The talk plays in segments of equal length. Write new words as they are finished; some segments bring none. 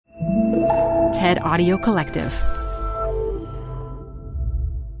TED Audio Collective.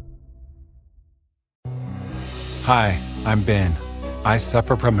 Hi, I'm Ben. I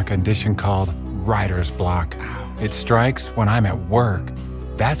suffer from a condition called writer's block. It strikes when I'm at work.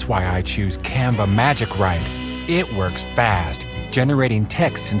 That's why I choose Canva Magic Write. It works fast, generating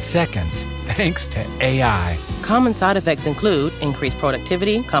text in seconds, thanks to AI. Common side effects include increased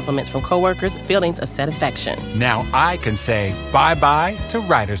productivity, compliments from coworkers, feelings of satisfaction. Now I can say bye-bye to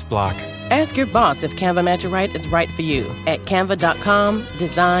writer's block. Ask your boss if Canva Magic Write is right for you at canva.com,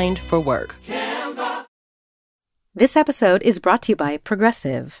 designed for work. Canva. This episode is brought to you by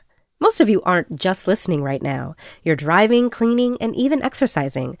Progressive. Most of you aren't just listening right now. You're driving, cleaning, and even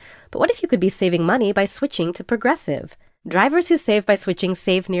exercising. But what if you could be saving money by switching to Progressive? Drivers who save by switching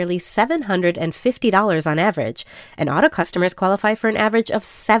save nearly $750 on average, and auto customers qualify for an average of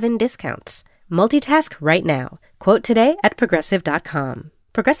 7 discounts. Multitask right now. Quote today at Progressive.com.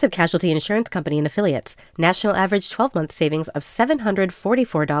 Progressive Casualty Insurance Company and Affiliates. National average 12-month savings of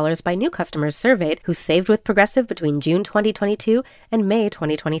 $744 by new customers surveyed who saved with Progressive between June 2022 and May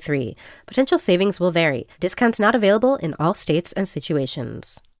 2023. Potential savings will vary. Discounts not available in all states and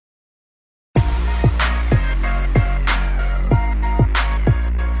situations.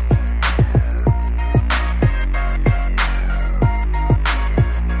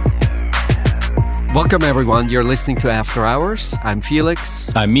 Welcome, everyone. You're listening to After Hours. I'm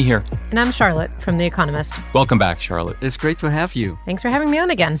Felix. I'm Mihir. And I'm Charlotte from The Economist. Welcome back, Charlotte. It's great to have you. Thanks for having me on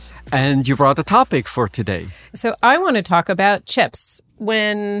again. And you brought a topic for today. So I want to talk about chips.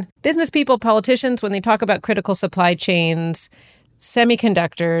 When business people, politicians, when they talk about critical supply chains,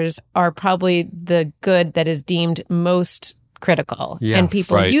 semiconductors are probably the good that is deemed most critical. Yes, and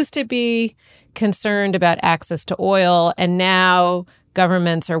people used to be concerned about access to oil, and now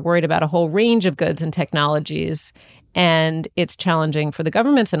governments are worried about a whole range of goods and technologies, and it's challenging for the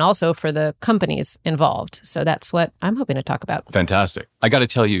governments and also for the companies involved. So that's what I'm hoping to talk about. Fantastic. I got to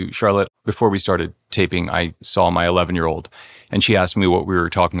tell you, Charlotte, before we started taping, I saw my 11-year-old, and she asked me what we were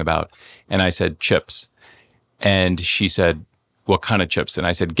talking about, and I said, chips. And she said, what kind of chips? And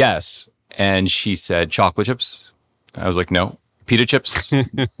I said, guess. And she said, chocolate chips. I was like, no. Pita chips?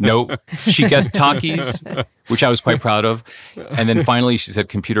 No. She guessed Takis, which I was quite proud of. And then finally she said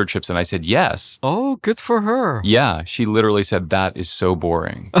computer chips, and I said yes. Oh, good for her. Yeah, she literally said, that is so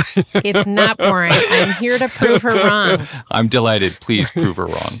boring. It's not boring. I'm here to prove her wrong. I'm delighted. Please prove her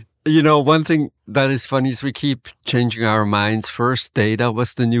wrong. You know, one thing that is funny is we keep changing our minds. First, data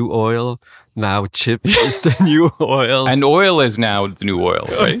was the new oil. Now chips is the new oil. And oil is now the new oil,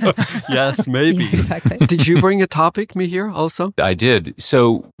 right? Yes, maybe. Yeah, exactly. Did you bring a topic, Mihir, also? I did.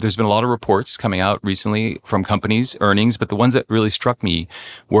 So there's been a lot of reports coming out recently from companies' earnings, but the ones that really struck me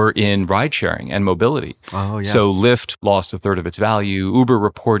were in ride sharing and mobility. Oh, yes. So Lyft lost a third of its value. Uber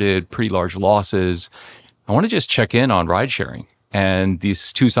reported pretty large losses. I want to just check in on ride sharing and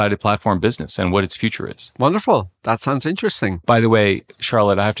this two-sided platform business and what its future is. Wonderful. That sounds interesting. By the way,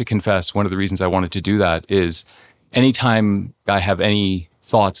 Charlotte, I have to confess, one of the reasons I wanted to do that is anytime I have any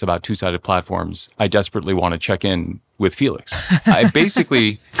thoughts about two-sided platforms, I desperately want to check in with Felix. I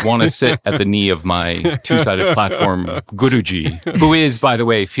basically want to sit at the knee of my two-sided platform Guruji, who is, by the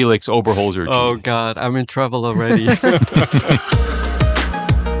way, Felix Oberholzer. Oh, God, I'm in trouble already.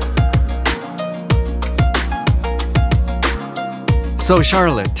 So,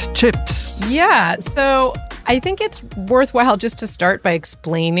 Charlotte, chips. Yeah, so I think it's worthwhile just to start by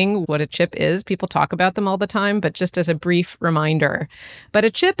explaining what a chip is. People talk about them all the time, but just as a brief reminder. But a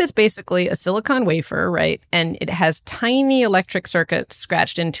chip is basically a silicon wafer, right? And it has tiny electric circuits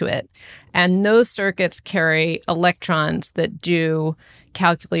scratched into it. And those circuits carry electrons that do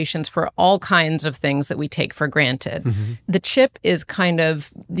calculations for all kinds of things that we take for granted. Mm-hmm. The chip is kind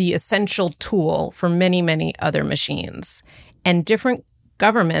of the essential tool for many, many other machines. And different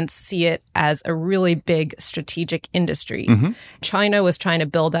governments see it as a really big strategic industry. Mm-hmm. China was trying to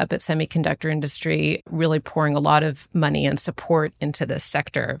build up its semiconductor industry, really pouring a lot of money and support into this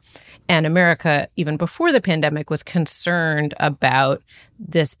sector. And America, even before the pandemic, was concerned about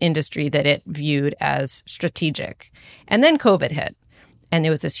this industry that it viewed as strategic. And then COVID hit. And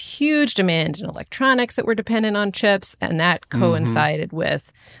there was this huge demand in electronics that were dependent on chips, and that coincided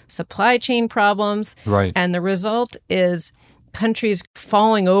with supply chain problems. Right. And the result is countries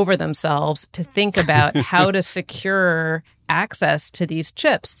falling over themselves to think about how to secure access to these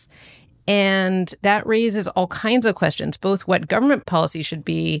chips. And that raises all kinds of questions, both what government policy should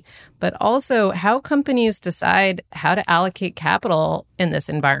be, but also how companies decide how to allocate capital in this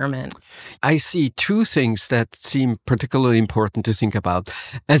environment. I see two things that seem particularly important to think about.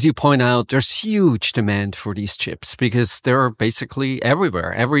 As you point out, there's huge demand for these chips because they're basically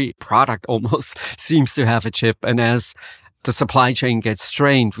everywhere. Every product almost seems to have a chip. And as the supply chain gets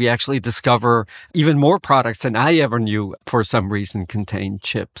strained, we actually discover even more products than I ever knew for some reason contain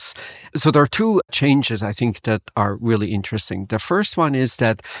chips. So there are two changes I think that are really interesting. The first one is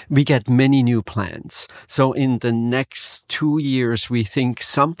that we get many new plants. So in the next 2 years, we think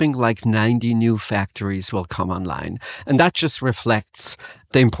something like 90 new factories will come online. And that just reflects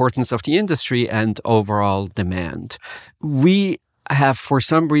the importance of the industry and overall demand. We have for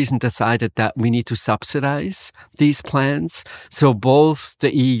some reason decided that we need to subsidize these plans. So both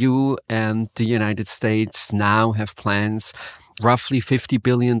the EU and the United States now have plans, roughly $50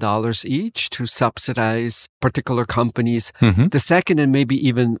 billion each, to subsidize particular companies. The second and maybe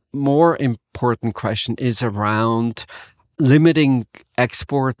even more important question is around limiting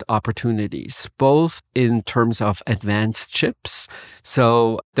export opportunities, both in terms of advanced chips.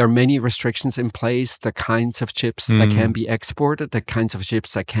 So there are many restrictions in place, the kinds of chips that can be exported, the kinds of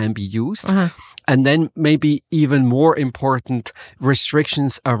chips that can be used. And then maybe even more important,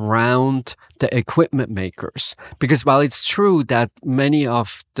 restrictions around the equipment makers. Because while it's true that many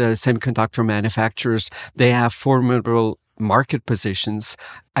of the semiconductor manufacturers, they have formidable market positions,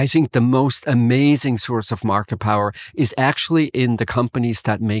 I think the most amazing source of market power is actually in the companies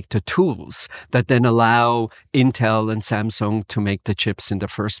that make the tools that then allow Intel and Samsung to make the chips in the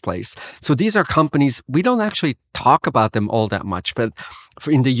first place. So these are companies, we don't actually talk about them all that much, but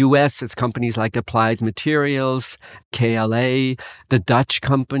in the US, it's companies like Applied Materials, KLA. The Dutch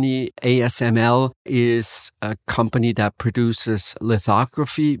company ASML is a company that produces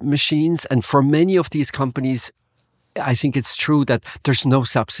lithography machines. And for many of these companies, I think it's true that there's no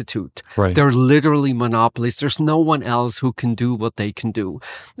substitute. Right. They're literally monopolies. There's no one else who can do what they can do.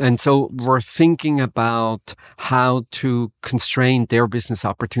 And so we're thinking about how to constrain their business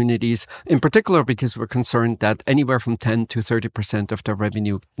opportunities, in particular because we're concerned that anywhere from 10 to 30% of their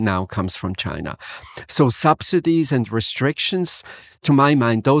revenue now comes from China. So subsidies and restrictions, to my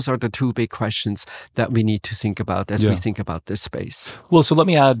mind, those are the two big questions that we need to think about as we think about this space. Well, so let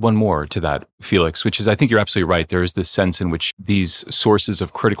me add one more to that, Felix, which is I think you're absolutely right. There is this sense in which these sources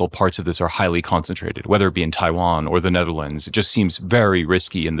of critical parts of this are highly concentrated, whether it be in Taiwan or the Netherlands. It just seems very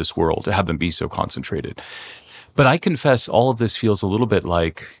risky in this world to have them be so concentrated. But I confess all of this feels a little bit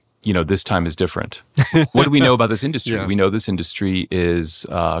like, this time is different. What do we know about this industry? Yes. We know this industry is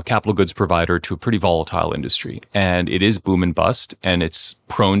a capital goods provider to a pretty volatile industry. And it is boom and bust, and it's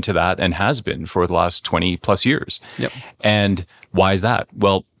prone to that and has been for the last 20 plus years. Yep. And why is that?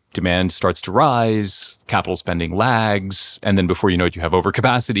 Well, demand starts to rise, capital spending lags, and then before you know it, you have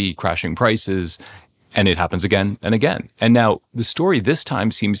overcapacity, crashing prices, and it happens again and again. And now the story this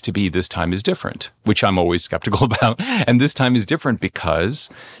time seems to be this time is different, which I'm always skeptical about. And this time is different because,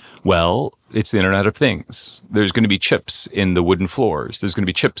 well, it's the Internet of Things. There's going to be chips in the wooden floors. There's going to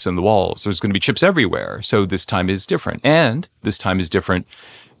be chips in the walls. There's going to be chips everywhere. So this time is different. And this time is different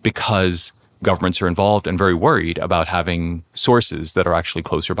because governments are involved and very worried about having sources that are actually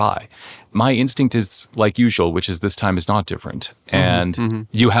closer by. My instinct is like usual, which is this time is not different. And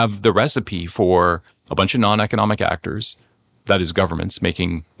you have the recipe for a bunch of non-economic actors, that is governments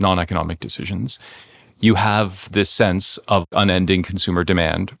making non-economic decisions. You have this sense of unending consumer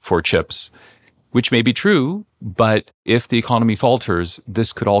demand for chips, which may be true, but if the economy falters,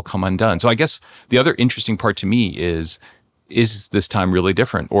 this could all come undone. So I guess the other interesting part to me is this time really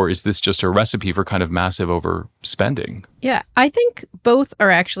different? Or is this just a recipe for kind of massive overspending? Yeah, I think both are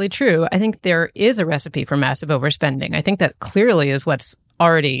actually true. I think there is a recipe for massive overspending. I think that clearly is what's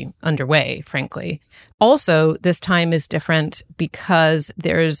already underway, frankly. Also, this time is different because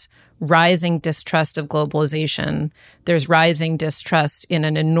there's rising distrust of globalization. There's rising distrust in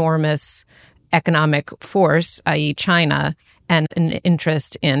an enormous economic force, i.e. China, and an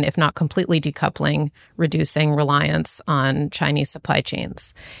interest in, if not completely decoupling, reducing reliance on Chinese supply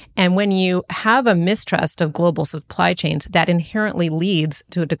chains. And when you have a mistrust of global supply chains, that inherently leads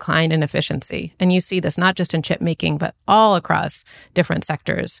to a decline in efficiency. And you see this not just in chip making, but all across different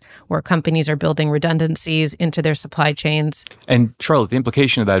sectors where companies are building redundancies into their supply chains. And Charlotte, the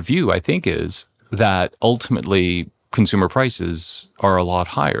implication of that view, I think, is that ultimately consumer prices are a lot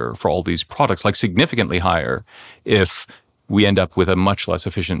higher for all these products, like significantly higher, if we end up with a much less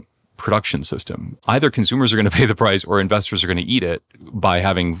efficient production system. Either consumers are going to pay the price or investors are going to eat it by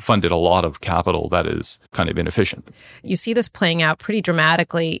having funded a lot of capital that is kind of inefficient. You see this playing out pretty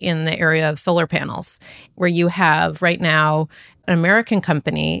dramatically in the area of solar panels, where you have right now an American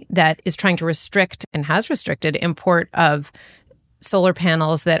company that is trying to restrict and has restricted import of solar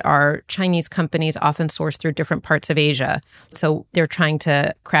panels that are Chinese companies often source through different parts of Asia. So they're trying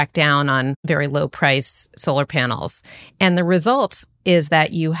to crack down on very low price solar panels. And the result is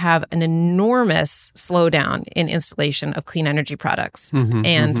that you have an enormous slowdown in installation of clean energy products.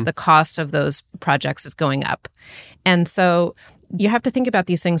 The cost of those projects is going up. And so you have to think about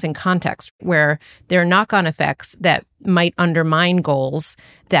these things in context, where there are knock-on effects that might undermine goals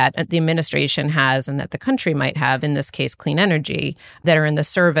that the administration has and that the country might have, in this case, clean energy, that are in the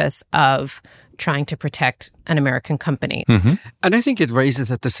service of trying to protect an American company. And I think it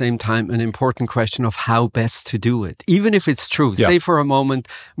raises at the same time an important question of how best to do it. Even if it's true, say for a moment,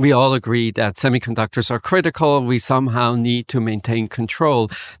 we all agree that semiconductors are critical, we somehow need to maintain control.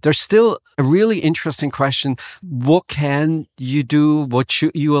 There's still a really interesting question. What can you do? What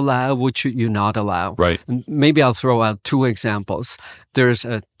should you allow? What should you not allow? Right. And maybe I'll throw out two examples. There's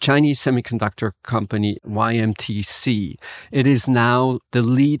a Chinese semiconductor company, YMTC. It is now the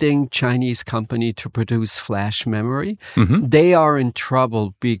leading Chinese company to produce flash memory. They are in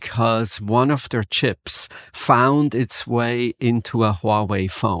trouble because one of their chips found its way into a Huawei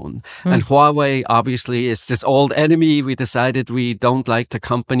phone. And Huawei obviously is this old enemy. We decided we don't like the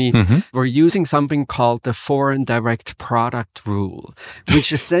company. We're using something called the Foreign Direct Product Rule,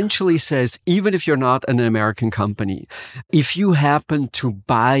 which essentially says, even if you're not an American company, if you happen to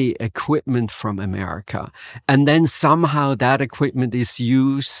buy equipment from America and then somehow that equipment is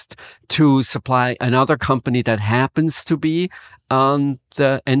used to supply another company that happens to be on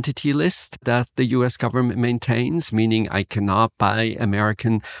the entity list that the US government maintains, meaning I cannot buy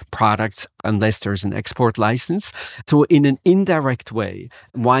American products unless there's an export license. So in an indirect way,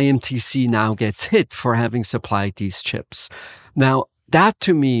 YMTC now gets hit for having supplied these chips. Now, that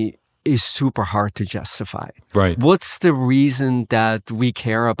to me is super hard to justify. Right. What's the reason that we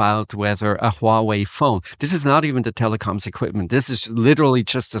care about whether a Huawei phone, this is not even the telecoms equipment, this is literally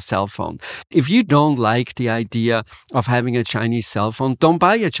just a cell phone. If you don't like the idea of having a Chinese cell phone, don't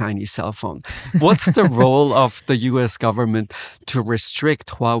buy a Chinese cell phone. What's the role of the US government to restrict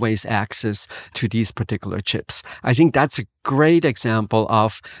Huawei's access to these particular chips? I think that's a great example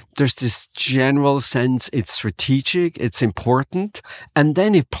of there's this general sense it's strategic, it's important, and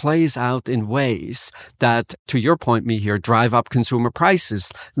then it plays out in ways that, to your point, Mihir, drive up consumer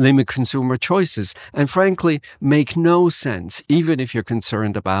prices, limit consumer choices, and frankly, make no sense, even if you're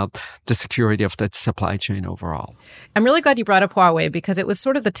concerned about the security of the supply chain overall. I'm really glad you brought up Huawei because it was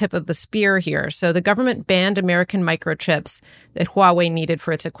sort of the tip of the spear here. So the government banned American microchips that Huawei needed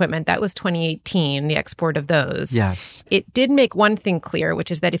for its equipment. That was 2018, the export of those. Yes. It did make one thing clear,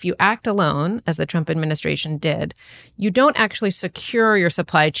 which is that if you act alone, as the Trump administration did, you don't actually secure your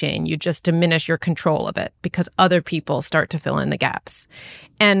supply chain. You just diminish your control of it because other people start to fill in the gaps.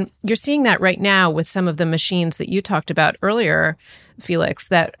 And you're seeing that right now with some of the machines that you talked about earlier, Felix,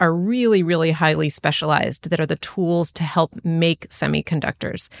 that are really, really highly specialized, that are the tools to help make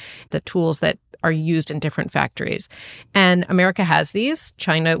semiconductors, the tools that are used in different factories. And America has these.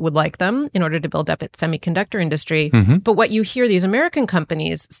 China would like them in order to build up its semiconductor industry. But what you hear these American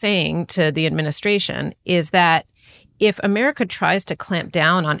companies saying to the administration is that if America tries to clamp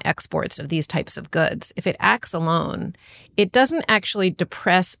down on exports of these types of goods, if it acts alone, it doesn't actually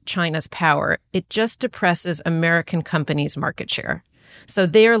depress China's power. It just depresses American companies' market share. So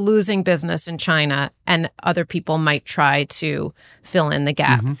they're losing business in China, and other people might try to fill in the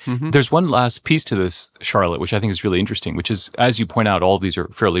gap. There's one last piece to this, Charlotte, which I think is really interesting, which is, as you point out, all of these are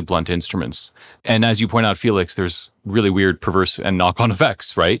fairly blunt instruments. And as you point out, Felix, there's really weird, perverse, and knock-on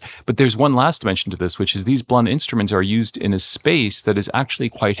effects, right? But there's one last dimension to this, which is these blunt instruments are used in a space that is actually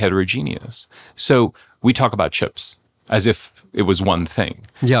quite heterogeneous. So we talk about chips as if it was one thing.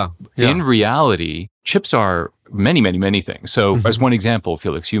 Yeah. In reality, chips are many, many, many things. So as one example,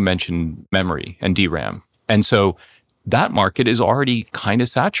 Felix, you mentioned memory and DRAM. And so that market is already kind of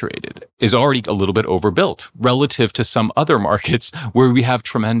saturated, is already a little bit overbuilt relative to some other markets where we have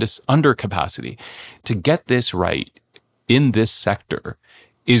tremendous undercapacity. To get this right in this sector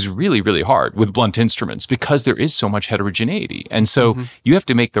is really, really hard with blunt instruments because there is so much heterogeneity. And so you have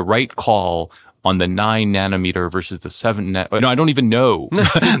to make the right call on the 9 nanometer versus the 7 No, I don't even know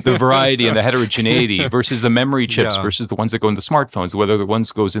the variety and the heterogeneity versus the memory chips versus the ones that go in the smartphones, whether the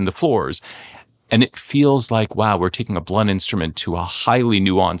ones goes in the floors. And it feels like, wow, we're taking a blunt instrument to a highly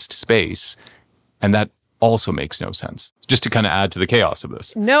nuanced space. And that also makes no sense, just to kind of add to the chaos of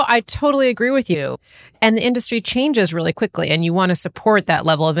this. No, I totally agree with you. And the industry changes really quickly, and you want to support that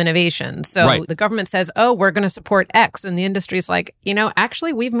level of innovation. So the government says, oh, we're going to support X. And the industry's like,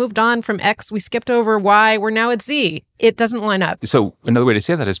 actually, we've moved on from X. We skipped over Y. We're now at Z. It doesn't line up. So another way to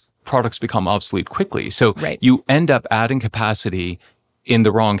say that is products become obsolete quickly. So you end up adding capacity in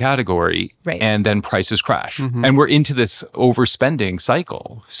the wrong category, and then prices crash. And we're into this overspending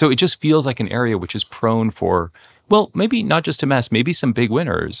cycle. So it just feels like an area which is prone for, well, maybe not just a mess, maybe some big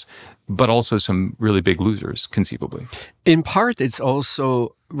winners, but also some really big losers, conceivably. In part, it's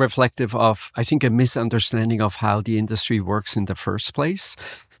also reflective of, I think, a misunderstanding of how the industry works in the first place.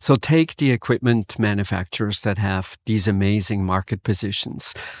 So take the equipment manufacturers that have these amazing market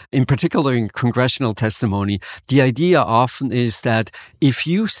positions. In particular, in congressional testimony, the idea often is that if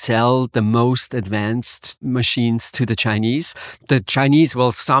you sell the most advanced machines to the Chinese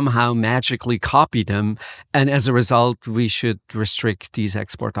will somehow magically copy them. And as a result, we should restrict these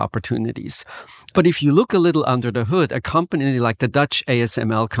export opportunities. But if you look a little under the hood, a company like the Dutch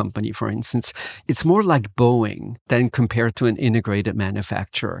ASML company, for instance, it's more like Boeing than compared to an integrated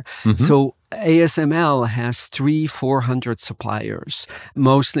manufacturer. So ASML has 400 suppliers,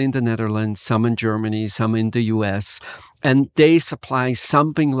 mostly in the Netherlands, some in Germany, some in the US, and they supply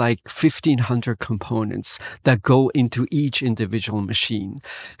something like 1,500 components that go into each individual machine.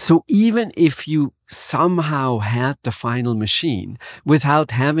 So even if you somehow had the final machine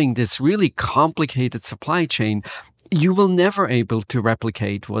without having this really complicated supply chain, you will never able to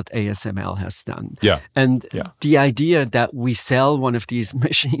replicate what ASML has done. And the idea that we sell one of these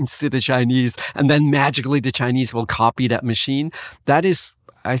machines to the Chinese and then magically the Chinese will copy that machine, that is,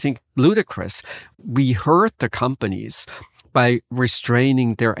 I think, ludicrous. We hurt the companies by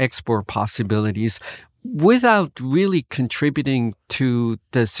restraining their export possibilities without really contributing to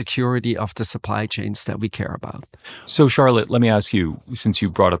the security of the supply chains that we care about. So, Charlotte, let me ask you, since you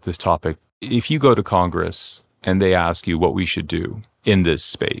brought up this topic, if you go to Congress and they ask you what we should do in this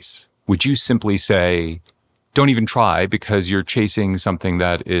space, would you simply say, don't even try because you're chasing something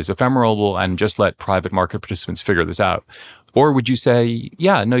that is ephemeral and just let private market participants figure this out? Or would you say,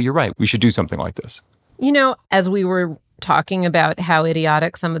 yeah, no, you're right, we should do something like this? As we were talking about how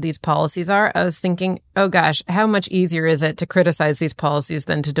idiotic some of these policies are, I was thinking, oh gosh, how much easier is it to criticize these policies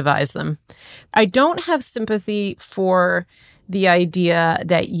than to devise them? I don't have sympathy for the idea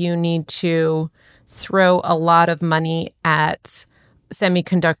that you need to throw a lot of money at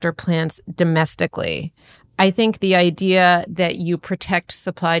semiconductor plants domestically. I think the idea that you protect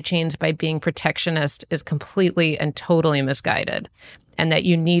supply chains by being protectionist is completely and totally misguided, and that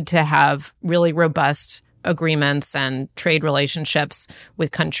you need to have really robust agreements and trade relationships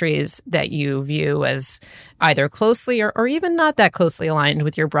with countries that you view as either closely or even not that closely aligned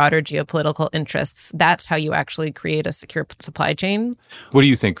with your broader geopolitical interests. That's how you actually create a secure supply chain. What do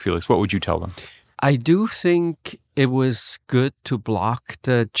you think, Felix? What would you tell them? I do think it was good to block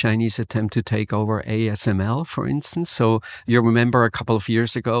the Chinese attempt to take over ASML, for instance. So you remember a couple of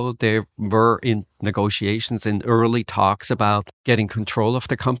years ago, they were in negotiations and early talks about getting control of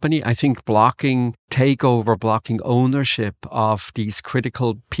the company. I think blocking takeover, blocking ownership of these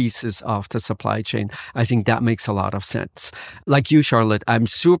critical pieces of the supply chain, I think that makes a lot of sense. Like you, Charlotte, I'm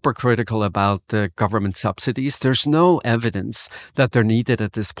super critical about the government subsidies. There's no evidence that they're needed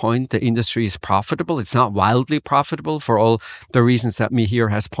at this point. The industry is profitable. It's not wildly profitable for all the reasons that Mihir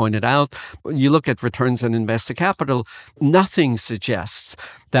has pointed out. You look at returns on invested capital, nothing suggests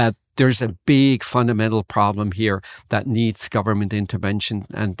that there's a big fundamental problem here that needs government intervention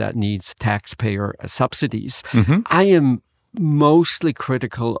and that needs taxpayer subsidies. I am mostly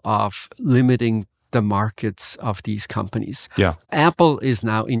critical of limiting the markets of these companies. Apple is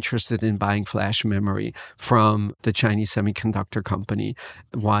now interested in buying flash memory from the Chinese semiconductor company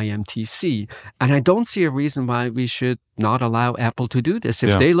YMTC. And I don't see a reason why we should not allow Apple to do this.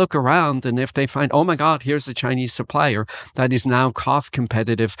 If they look around and if they find, oh my God, here's a Chinese supplier that is now cost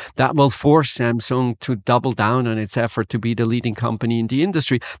competitive, that will force Samsung to double down on its effort to be the leading company in the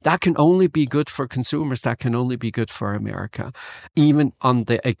industry, that can only be good for consumers. That can only be good for America. Even on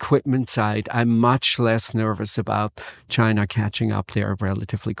the equipment side, I'm much less nervous about China catching up there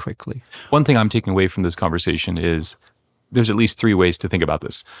relatively quickly. One thing I'm taking away from this conversation is there's at least three ways to think about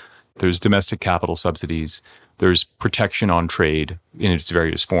this. There's domestic capital subsidies, there's protection on trade in its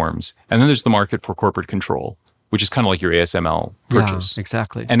various forms, and then there's the market for corporate control, which is kind of like your ASML purchase. Yeah,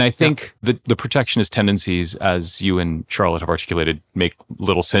 exactly. And I think the protectionist tendencies, as you and Charlotte have articulated, make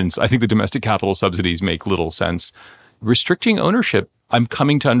little sense. I think the domestic capital subsidies make little sense. Restricting ownership I'm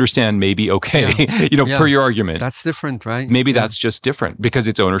coming to understand maybe okay, per your argument. That's different, right? Maybe that's just different because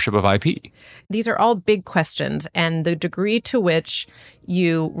it's ownership of IP. These are all big questions, and the degree to which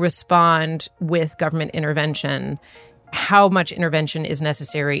you respond with government intervention, how much intervention is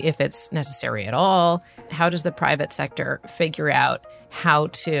necessary, if it's necessary at all, how does the private sector figure out how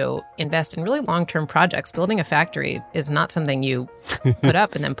to invest in really long-term projects? Building a factory is not something you put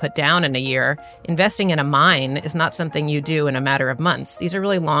up and then put down in a year. Investing in a mine is not something you do in a matter of months. These are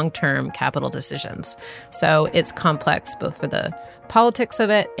really long-term capital decisions. So it's complex both for the politics of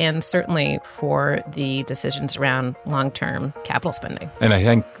it and certainly for the decisions around long-term capital spending. And I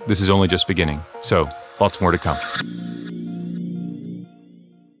think this is only just beginning. So lots more to come.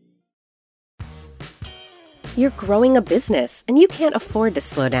 You're growing a business, and you can't afford to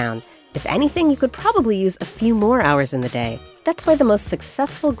slow down. If anything, you could probably use a few more hours in the day. That's why the most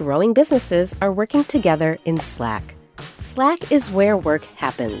successful growing businesses are working together in Slack. Slack is where work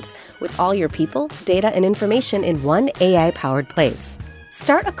happens, with all your people, data, and information in one AI-powered place.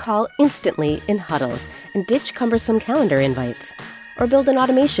 Start a call instantly in huddles and ditch cumbersome calendar invites. Or build an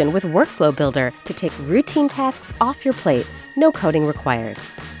automation with Workflow Builder to take routine tasks off your plate, no coding required.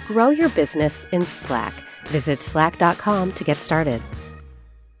 Grow your business in Slack. Visit slack.com to get started.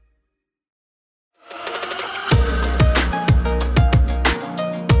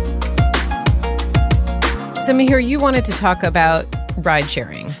 So Mihir, you wanted to talk about ride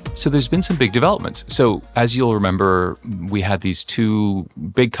sharing. So there's been some big developments. So as you'll remember, we had these two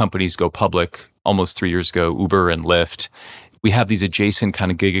big companies go public almost 3 years ago, Uber and Lyft. We have these adjacent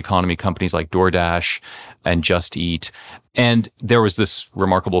kind of gig economy companies like DoorDash and Just Eat. And there was this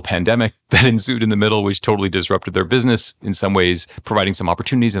remarkable pandemic that ensued in the middle, which totally disrupted their business, in some ways providing some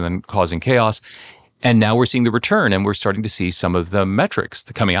opportunities and then causing chaos. And now we're seeing the return, and we're starting to see some of the metrics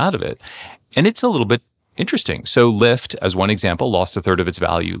coming out of it. And it's a little bit interesting. So Lyft, as one example, lost a third of its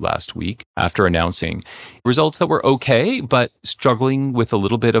value last week after announcing results that were okay, but struggling with a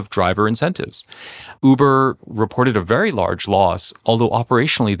little bit of driver incentives. Uber reported a very large loss, although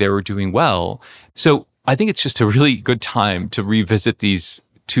operationally they were doing well. So I think it's just a really good time to revisit these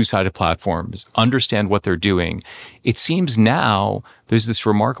two-sided platforms, understand what they're doing. It seems now there's this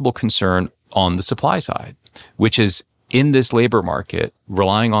remarkable concern on the supply side, which is in this labor market,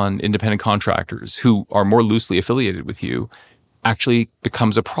 relying on independent contractors who are more loosely affiliated with you actually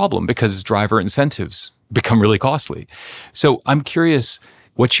becomes a problem because driver incentives become really costly. So I'm curious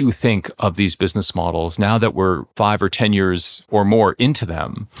what you think of these business models now that we're 5 or 10 years or more into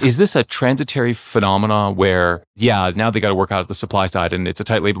them. Is this a transitory phenomena where, now they got to work out at the supply side and it's a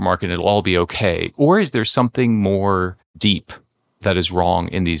tight labor market and it'll all be okay? Or is there something more deep that is wrong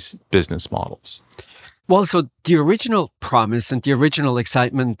in these business models? Well, so the original promise and the original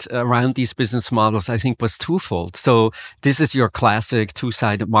excitement around these business models, I think, was twofold. So this is your classic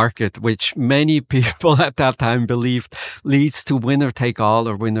two-sided market, which many people at that time believed leads to winner-take-all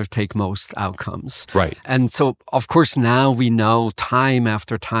or winner-take-most outcomes. Right. And so, of course, now we know time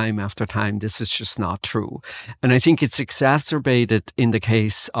after time after time, this is just not true. And I think it's exacerbated in the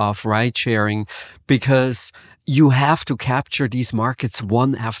case of ride-sharing because you have to capture these markets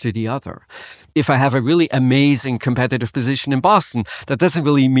one after the other. If I have a really amazing competitive position in Boston, that doesn't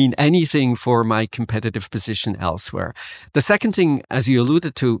really mean anything for my competitive position elsewhere. The second thing, as you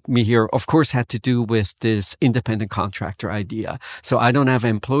alluded to, Mihir, of course, had to do with this independent contractor idea. So I don't have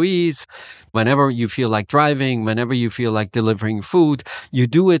employees. Whenever you feel like driving, whenever you feel like delivering food, you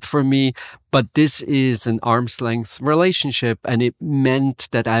do it for me. But this is an arm's length relationship, and it meant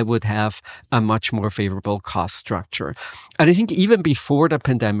that I would have a much more favorable cost structure. And I think even before the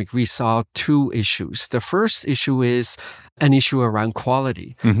pandemic, we saw two issues. The first issue is an issue around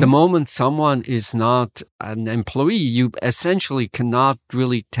quality. Mm-hmm. The moment someone is not an employee, you essentially cannot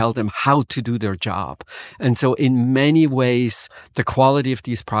really tell them how to do their job. And so in many ways, the quality of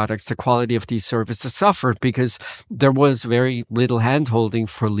these products, the quality of these services suffered because there was very little handholding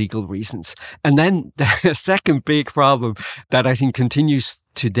for legal reasons. And then the second big problem that I think continues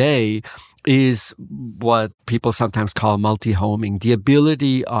today is what people sometimes call multi-homing, the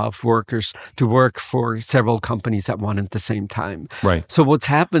ability of workers to work for several companies at one and the same time. Right. So what's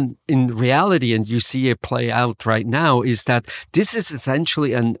happened in reality, and you see it play out right now, is that this is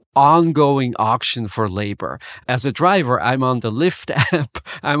essentially an ongoing auction for labor. As a driver, I'm on the Lyft app,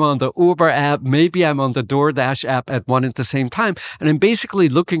 I'm on the Uber app, maybe I'm on the DoorDash app at one and the same time. And I'm basically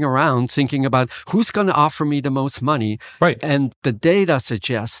looking around thinking about who's going to offer me the most money. Right. And the data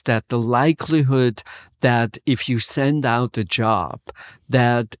suggests that the likelihood that if you send out a job,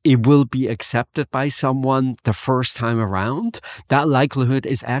 that it will be accepted by someone the first time around, that likelihood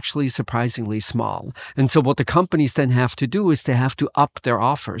is actually surprisingly small. And so what the companies then have to do is they have to up their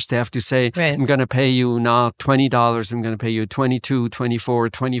offers. They have to say, Right. I'm going to pay you not $20, I'm going to pay you $22,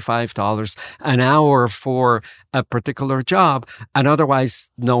 $24, $25 an hour for a particular job. And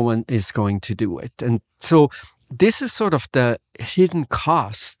otherwise, no one is going to do it. And so this is sort of the hidden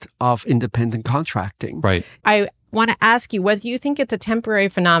cost of independent contracting. Right. I want to ask you whether you think it's a temporary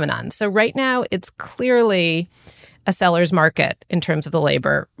phenomenon. So right now, it's clearly a seller's market in terms of the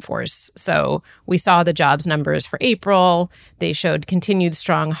labor force. So we saw the jobs numbers for April. They showed continued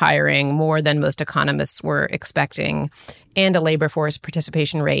strong hiring, more than most economists were expecting, and a labor force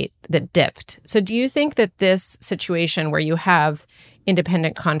participation rate that dipped. So do you think that this situation where you have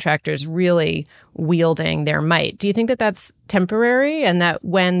independent contractors really wielding their might, do you think that that's temporary, and that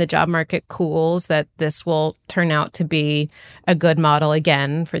when the job market cools, that this will turn out to be a good model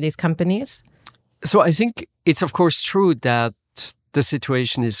again for these companies? So I think it's, of course, true that the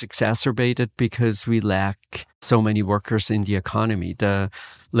situation is exacerbated because we lack so many workers in the economy. The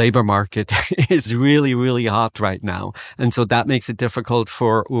labor market is really, really hot right now. And so that makes it difficult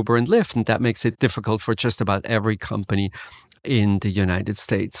for Uber and Lyft, and that makes it difficult for just about every company in the United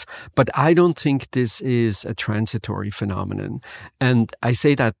States. But I don't think this is a transitory phenomenon. And I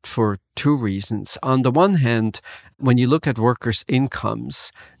say that for two reasons. On the one hand, when you look at workers'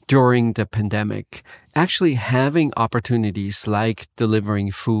 incomes during the pandemic, actually having opportunities like delivering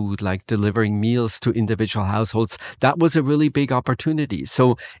food, like delivering meals to individual households, that was a really big opportunity.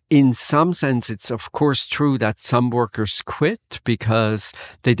 So in some sense, it's of course true that some workers quit because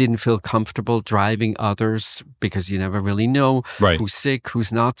they didn't feel comfortable driving others, because you never really know Right. who's sick,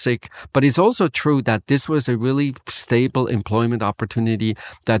 who's not sick. But it's also true that this was a really stable employment opportunity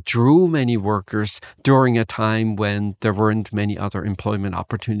that drew many workers during a time when there weren't many other employment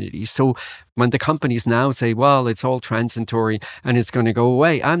opportunities. So when the companies now say, well, it's all transitory and it's going to go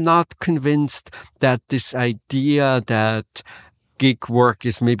away, I'm not convinced that this idea that gig work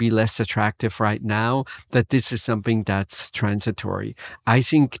is maybe less attractive right now, that this is something that's transitory. I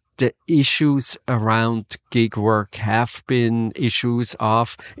think the issues around gig work have been issues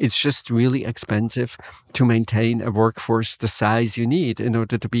of it's just really expensive to maintain a workforce the size you need in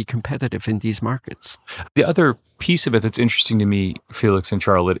order to be competitive in these markets. The other piece of it that's interesting to me, Felix and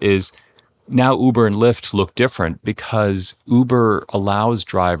Charlotte, is now Uber and Lyft look different because Uber allows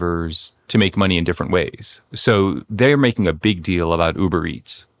drivers to make money in different ways. So they're making a big deal about Uber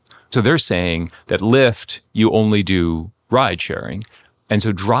Eats. So they're saying that Lyft, you only do ride sharing. And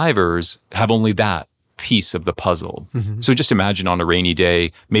so drivers have only that piece of the puzzle. Mm-hmm. So just imagine on a rainy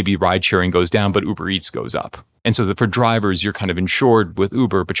day, maybe ride sharing goes down, but Uber Eats goes up. And so that for drivers, you're kind of insured with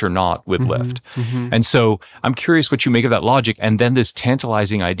Uber, but you're not with Lyft. Mm-hmm. And so I'm curious what you make of that logic. And then this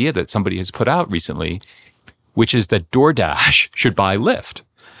tantalizing idea that somebody has put out recently, which is that DoorDash should buy Lyft.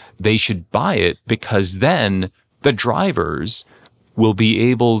 They should buy it because then the drivers will be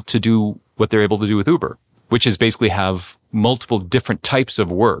able to do what they're able to do with Uber, which is basically have multiple different types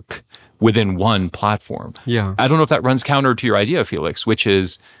of work within one platform. Yeah. I don't know if that runs counter to your idea, Felix, which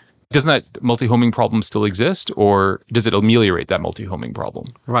is, doesn't that multi-homing problem still exist, or does it ameliorate that multi-homing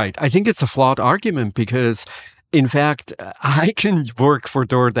problem? Right. I think it's a flawed argument because, in fact, I can work for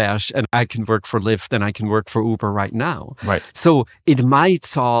DoorDash and I can work for Lyft and I can work for Uber right now. Right. So it might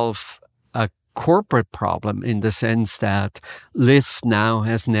solve a corporate problem in the sense that Lyft now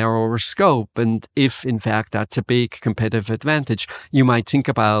has narrower scope. And if, in fact, that's a big competitive advantage, you might think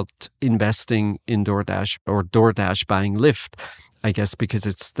about investing in DoorDash or DoorDash buying Lyft, I guess, because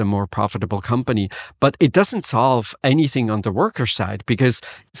it's the more profitable company. But it doesn't solve anything on the worker side because,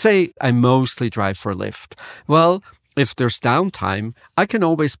 say, I mostly drive for Lyft. Well, if there's downtime, I can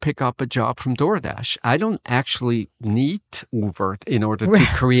always pick up a job from DoorDash. I don't actually need Uber in order to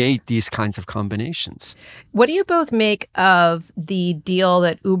create these kinds of combinations. What do you both make of the deal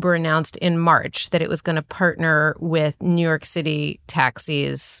that Uber announced in March, that it was going to partner with New York City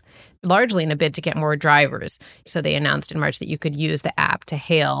taxis, largely in a bid to get more drivers? So they announced in March that you could use the app to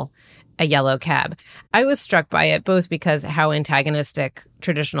hail a yellow cab. I was struck by it both because how antagonistic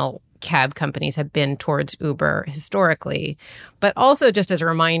traditional cab companies have been towards Uber historically, but also just as a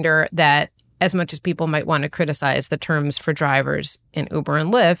reminder that as much as people might want to criticize the terms for drivers in Uber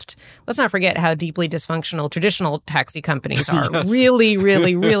and Lyft, let's not forget how deeply dysfunctional traditional taxi companies are. Yes. Really,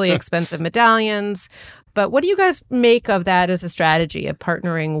 really, really expensive medallions. But what do you guys make of that as a strategy of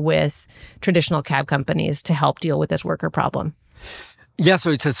partnering with traditional cab companies to help deal with this worker problem? Yeah,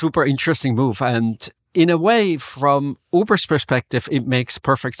 so it's a super interesting move. And in a way, from Uber's perspective, it makes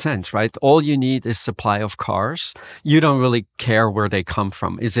perfect sense, right? All you need is supply of cars. You don't really care where they come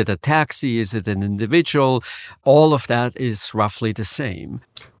from. Is it a taxi? Is it an individual? All of that is roughly the same.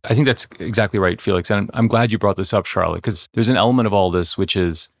 I think that's exactly right, Felix. And I'm glad you brought this up, Charlotte, because there's an element of all this, which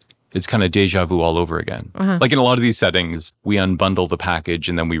is it's kind of deja vu all over again. Like in a lot of these settings, we unbundle the package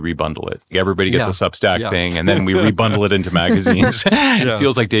and then we rebundle it. Everybody gets a Substack thing and then we rebundle it into magazines. It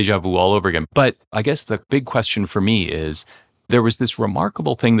feels like deja vu all over again. But I guess the big question for me is there was this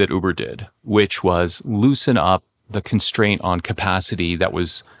remarkable thing that Uber did, which was loosen up the constraint on capacity that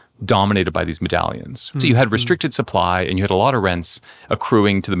was dominated by these medallions. So you had restricted supply and you had a lot of rents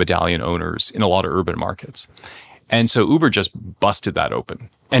accruing to the medallion owners in a lot of urban markets. And so Uber just busted that open.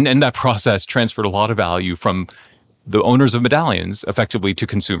 And that process transferred a lot of value from the owners of medallions effectively to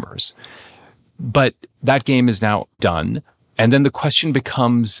consumers. But that game is now done. And then the question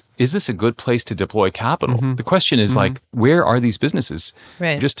becomes, is this a good place to deploy capital? The question is like, where are these businesses?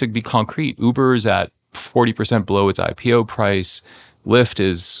 Right. Just to be concrete, Uber is at 40% below its IPO price. Lyft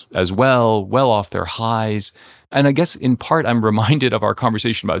is as well off their highs. And I guess in part, I'm reminded of our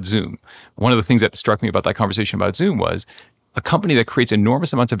conversation about Zoom. One of the things that struck me about that conversation about Zoom was a company that creates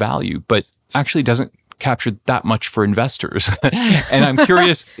enormous amounts of value, but actually doesn't capture that much for investors. And I'm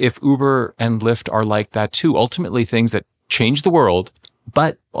curious if Uber and Lyft are like that too. Ultimately, things that change the world,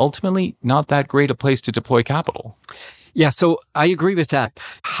 but ultimately not that great a place to deploy capital. Yeah, so I agree with that.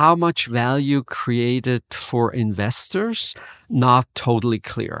 How much value created for investors? Not totally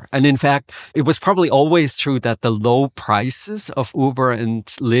clear. And in fact, it was probably always true that the low prices of Uber and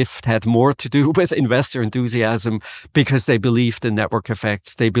Lyft had more to do with investor enthusiasm because they believed in network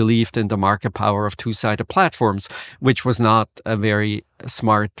effects. They believed in the market power of two-sided platforms, which was not a very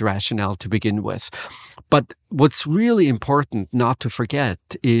smart rationale to begin with. But what's really important not to forget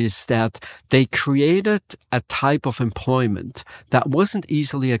is that they created a type of employment that wasn't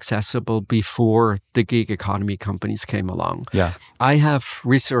easily accessible before the gig economy companies came along. Yeah. I have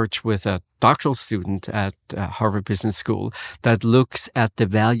research with a doctoral student at Harvard Business School that looks at the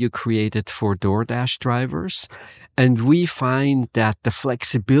value created for DoorDash drivers. And we find that the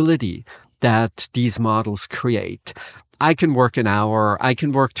flexibility that these models create, I can work an hour, I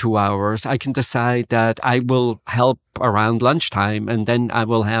can work 2 hours, I can decide that I will help around lunchtime and then I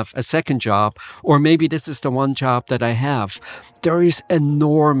will have a second job, or maybe this is the one job that I have. There is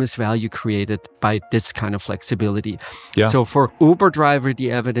enormous value created by this kind of flexibility. Yeah. So for Uber driver, the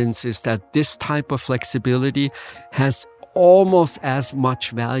evidence is that this type of flexibility has almost as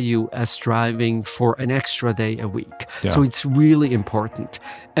much value as driving for an extra day a week. Yeah. So it's really important.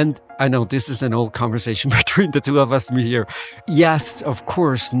 And I know this is an old conversation between the two of us, Mihir. Yes, of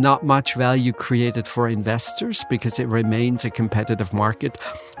course, not much value created for investors because it remains a competitive market.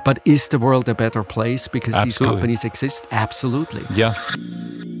 But is the world a better place because these companies exist? Absolutely. Yeah.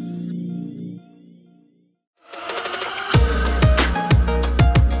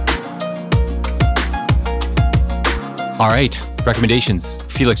 All right. Recommendations.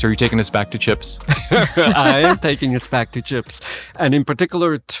 Felix, are you taking us back to chips? I am taking us back to chips. And in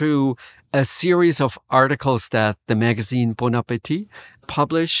particular to a series of articles that the magazine Bon Appetit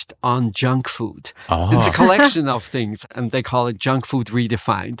published on junk food. It's a collection of things, and they call it Junk Food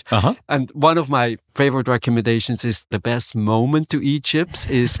Redefined. And one of my favorite recommendations is the best moment to eat chips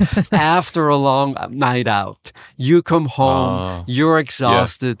is after a long night out. You come home, you're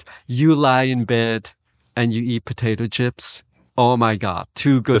exhausted, you lie in bed, and you eat potato chips. Oh my God,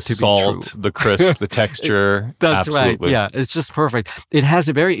 too good to be true. The salt, the crisp, the texture. That's absolutely. right. Yeah, it's just perfect. It has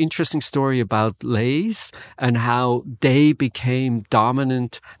a very interesting story about Lay's and how they became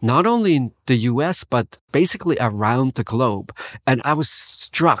dominant not only in the US, but basically around the globe. And I was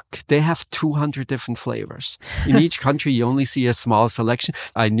struck. They have 200 different flavors. In each country, you only see a small selection.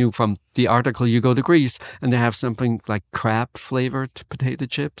 I knew from the article, you go to Greece and they have something like crab flavored potato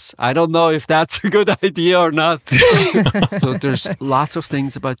chips. I don't know if that's a good idea or not. So there's lots of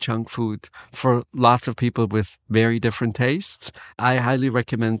things about junk food for lots of people with very different tastes. I highly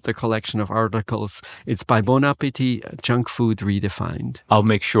recommend the collection of articles. It's by Bon Appetit, Junk Food Redefined. I'll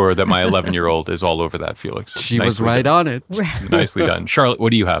make sure that my 11-year-old is all over that, Felix. She was right on it. Nicely done. Charlotte,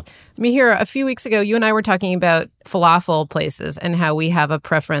 what do you have? Mihir, a few weeks ago, you and I were talking about falafel places and how we have a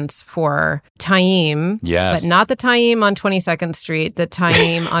preference for Taim, yes, but not the Taim on 22nd Street, the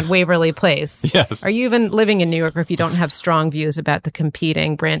Taim on Waverly Place. Yes. Are you even living in New York if you don't have strong views about the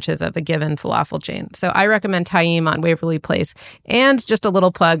competing branches of a given falafel chain? So I recommend Taim on Waverly Place. And just a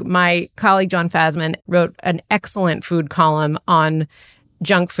little plug, my colleague John Fasman wrote an excellent food column on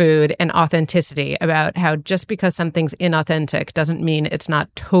junk food and authenticity, about how just because something's inauthentic doesn't mean it's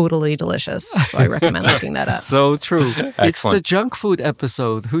not totally delicious. So I recommend looking that up. So true. It's the Excellent. junk food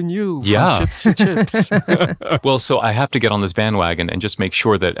episode. Who knew? Yeah. From chips to chips. Well, so I have to get on this bandwagon and just make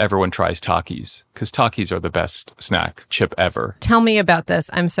sure that everyone tries Takis, because Takis are the best snack chip ever. Tell me about this.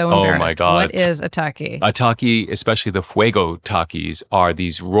 I'm so Oh, embarrassed. my God. What is a Taki? A Taki, especially the Fuego Takis, are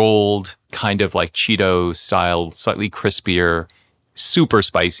these rolled kind of like Cheeto style, slightly crispier, super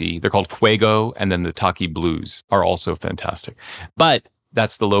spicy. They're called Fuego, and then the Taki Blues are also fantastic. But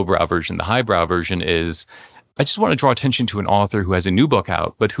that's the lowbrow version. The highbrow version is, I just want to draw attention to an author who has a new book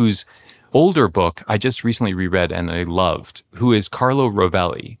out, but whose older book I just recently reread and I loved, who is Carlo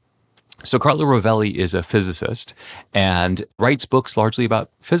Rovelli. So Carlo Rovelli is a physicist and writes books largely about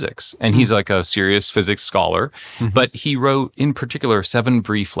physics. And he's like a serious physics scholar, but he wrote in particular 7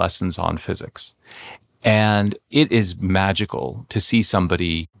 brief lessons on physics. And it is magical to see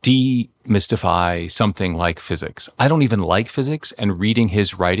somebody demystify something like physics. I don't even like physics, and reading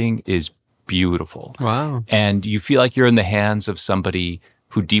his writing is beautiful. Wow. And you feel like you're in the hands of somebody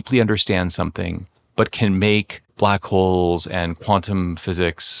who deeply understands something, but can make black holes and quantum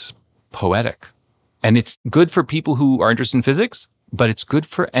physics poetic. And it's good for people who are interested in physics, but it's good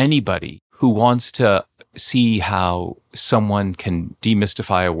for anybody who wants to see how someone can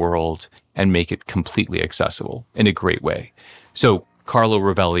demystify a world and make it completely accessible in a great way. So Carlo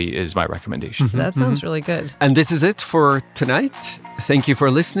Rovelli is my recommendation. That sounds really good. And this is it for tonight. Thank you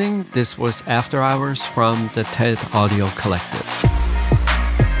for listening. This was After Hours from the TED Audio Collective.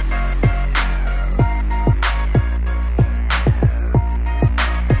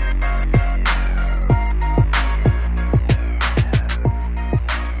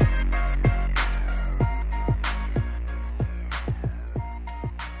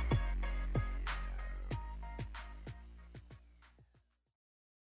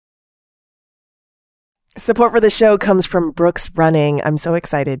 Support for the show comes from Brooks Running. I'm so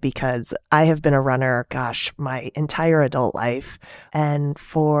excited because I have been a runner, my entire adult life. And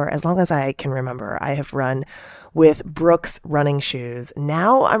for as long as I can remember, I have run with Brooks running shoes.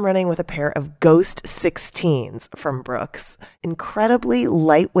 Now I'm running with a pair of Ghost 16s from Brooks. Incredibly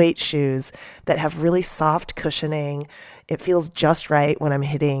lightweight shoes that have really soft cushioning. It feels just right when I'm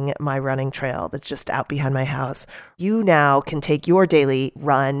hitting my running trail that's just out behind my house. You now can take your daily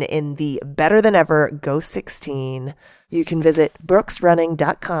run in the better than ever Ghost 16. You can visit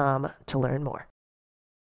brooksrunning.com to learn more.